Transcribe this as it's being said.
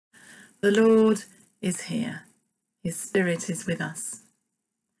The Lord is here. His Spirit is with us.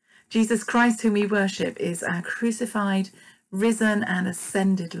 Jesus Christ, whom we worship, is our crucified, risen and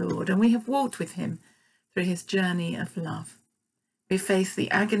ascended Lord, and we have walked with him through his journey of love. We faced the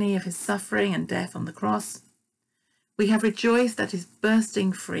agony of his suffering and death on the cross. We have rejoiced at his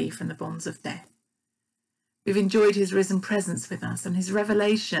bursting free from the bonds of death. We've enjoyed his risen presence with us and his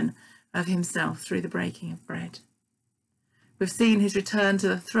revelation of himself through the breaking of bread. We've seen his return to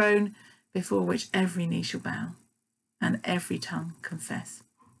the throne before which every knee shall bow and every tongue confess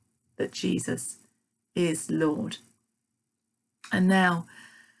that Jesus is Lord. And now,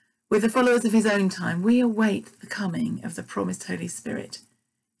 with the followers of his own time, we await the coming of the promised Holy Spirit,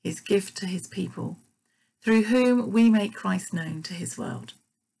 his gift to his people, through whom we make Christ known to his world.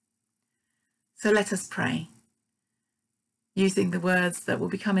 So let us pray, using the words that will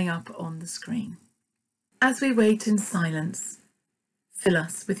be coming up on the screen. As we wait in silence, fill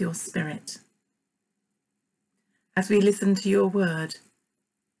us with your Spirit. As we listen to your word,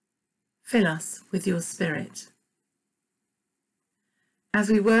 fill us with your Spirit. As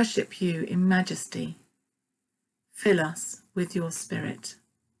we worship you in majesty, fill us with your Spirit.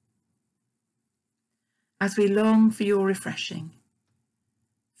 As we long for your refreshing,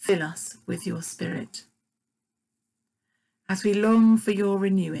 fill us with your Spirit. As we long for your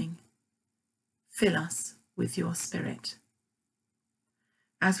renewing, fill us with your Spirit.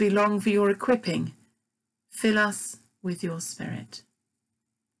 As we long for your equipping, fill us with your Spirit.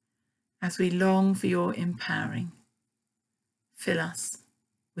 As we long for your empowering, fill us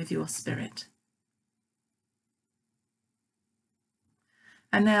with your Spirit.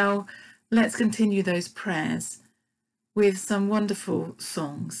 And now let's continue those prayers with some wonderful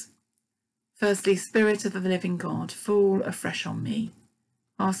songs. Firstly, Spirit of the living God, fall afresh on me,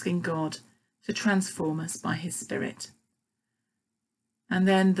 asking God to transform us by his Spirit. And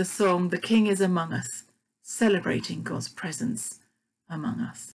then the song, The King is Among Us, celebrating God's presence among us.